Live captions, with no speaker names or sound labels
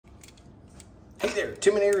Hey there,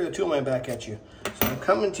 Tim and Avery, the Toolman, back at you. So I'm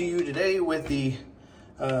coming to you today with the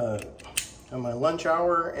my lunch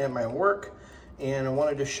hour at my work, and I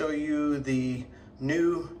wanted to show you the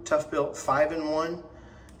new Toughbuilt 5-in-1.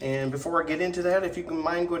 And before I get into that, if you can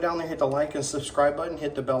mind, go down there, hit the like and subscribe button,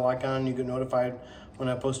 hit the bell icon, you get notified when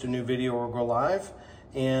I post a new video or go live.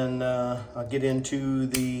 And I'll get into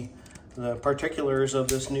the particulars of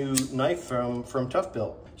this new knife from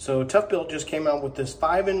Toughbuilt. So Toughbuilt just came out with this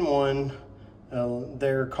 5-in-1.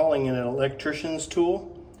 They're calling it an electrician's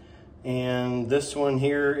tool, and this one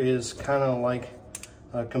here is kind of like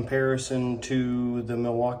a comparison to the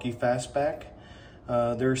Milwaukee Fastback.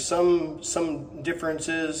 There's some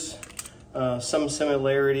differences, some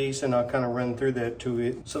similarities, and I'll kind of run through that to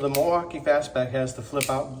it. So the Milwaukee Fastback has the flip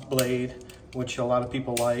out blade, which a lot of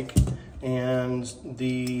people like, and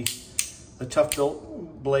the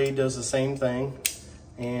Toughbuilt blade does the same thing,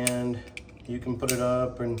 and you can put it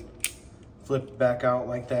up and flip back out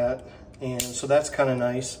like that, and so that's kind of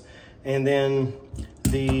nice. And then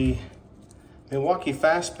the Milwaukee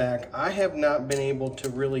Fastback, I have not been able to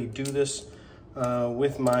really do this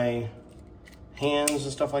with my hands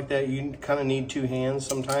and stuff like that. You kind of need two hands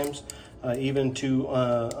sometimes, even to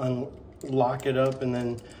unlock it up and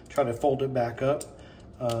then try to fold it back up.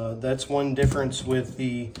 That's one difference with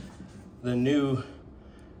the new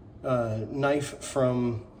knife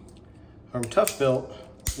from Toughbuilt.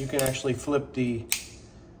 You can actually flip the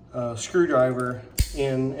screwdriver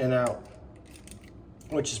in and out,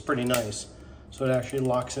 which is pretty nice. So it actually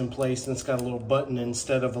locks in place, and it's got a little button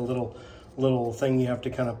instead of a little thing you have to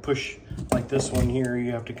kind of push like this one here.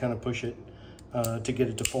 You have to kind of push it to get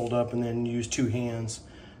it to fold up, and then use two hands.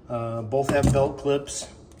 Both have belt clips.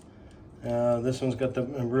 This one's got the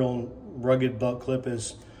real rugged belt clip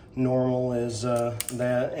as normal as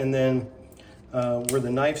that, and then where the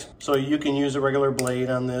knife, so you can use a regular blade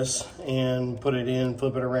on this and put it in,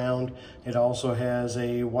 flip it around. It also has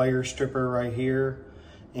a wire stripper right here,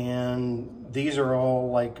 and these are all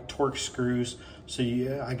like Torx screws, so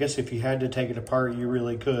I guess if you had to take it apart, you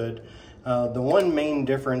really could. The one main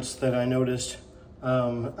difference that I noticed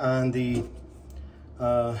on the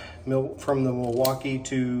from the Milwaukee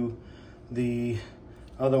to the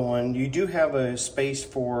other one, you do have a space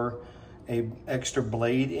for a extra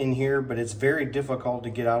blade in here, but it's very difficult to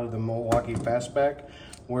get out of the Milwaukee Fastback,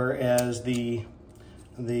 whereas the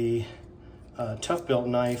Toughbuilt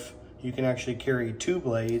knife, you can actually carry two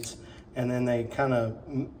blades, and then they kind of,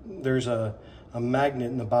 there's a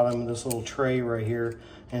magnet in the bottom of this little tray right here,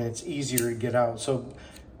 and it's easier to get out. So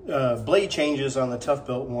blade changes on the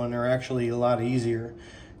Toughbuilt one are actually a lot easier.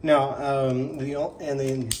 Now,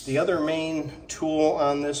 the other main tool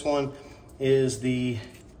on this one is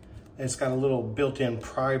it's got a little built-in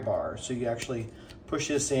pry bar. So you actually push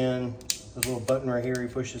this in, there's a little button right here, you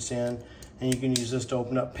push this in, and you can use this to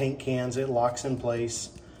open up paint cans. It locks in place,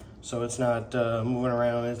 so it's not moving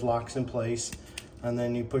around, it locks in place. And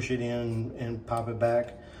then you push it in and pop it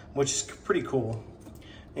back, which is pretty cool.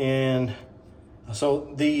 And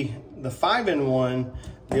so the 5-in-1,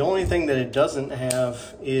 the only thing that it doesn't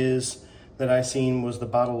have is, that I seen, was the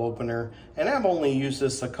bottle opener. And I've only used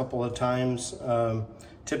this a couple of times.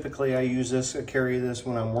 Typically I use this, I carry this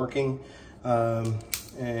when I'm working.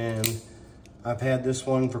 And I've had this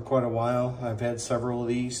one for quite a while. I've had several of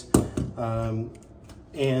these.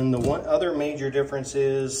 And the one other major difference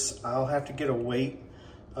is I'll have to get a weight.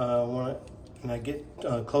 When I get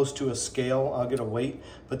close to a scale, I'll get a weight.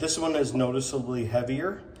 But this one is noticeably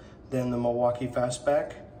heavier than the Milwaukee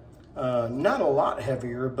Fastback. Not a lot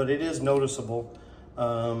heavier, but it is noticeable,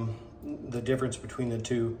 the difference between the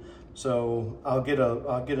two. So I'll get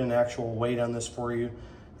an actual weight on this for you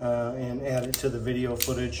and add it to the video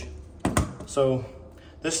footage. So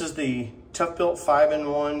this is the Toughbuilt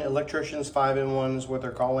 5-in-1, electrician's 5-in-1 is what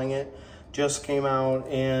they're calling it. Just came out,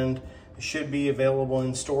 and it should be available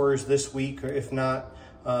in stores this week, or if not,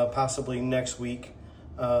 possibly next week.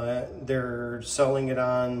 They're selling it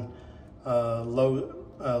on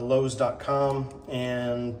Lowe's.com,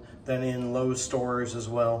 and then in Lowe's stores as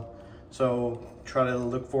well. So try to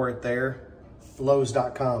look for it there.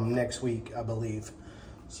 Lowe's.com next week, I believe.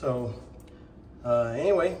 So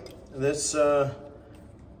anyway, this I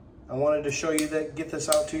wanted to show you that, get this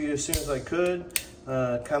out to you as soon as I could.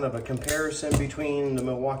 Kind of a comparison between the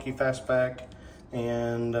Milwaukee Fastback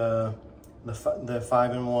and the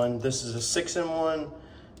 5-in-1. This is a 6-in-1,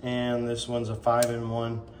 and this one's a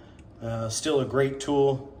 5-in-1. Still a great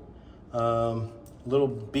tool. A little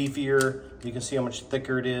beefier. You can see how much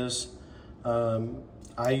thicker it is.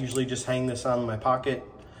 I usually just hang this on my pocket,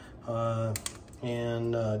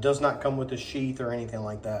 and does not come with a sheath or anything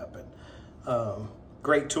like that. But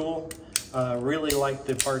great tool. Really like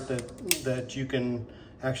the part that you can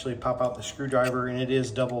actually pop out the screwdriver, and it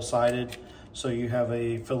is double-sided, so you have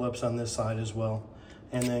a Phillips on this side as well.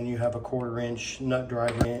 And then you have a 1/4-inch nut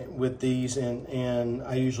driver with these, and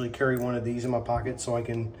I usually carry one of these in my pocket so I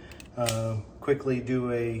can quickly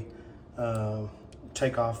do a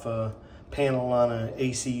take off a panel on an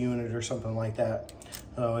AC unit or something like that.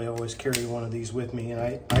 I always carry one of these with me,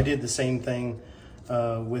 and I did the same thing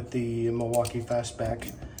with the Milwaukee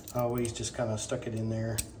Fastback. I always just kind of stuck it in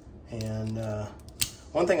there. And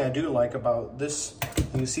one thing I do like about this, you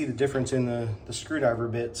can see the difference in the screwdriver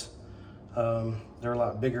bits. They're a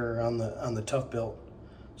lot bigger on the Toughbuilt.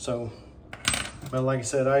 So, but like I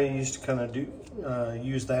said, I used to kind of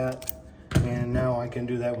use that, and now I can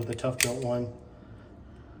do that with the Toughbuilt one.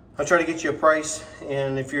 I'll try to get you a price,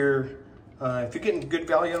 and if you're getting good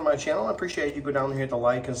value on my channel, I appreciate you go down there, hit the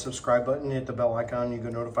like and subscribe button, hit the bell icon, you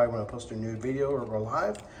get notified when I post a new video or go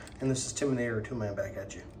live. And this is Tim in the Air, 2-Man back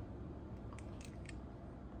at you.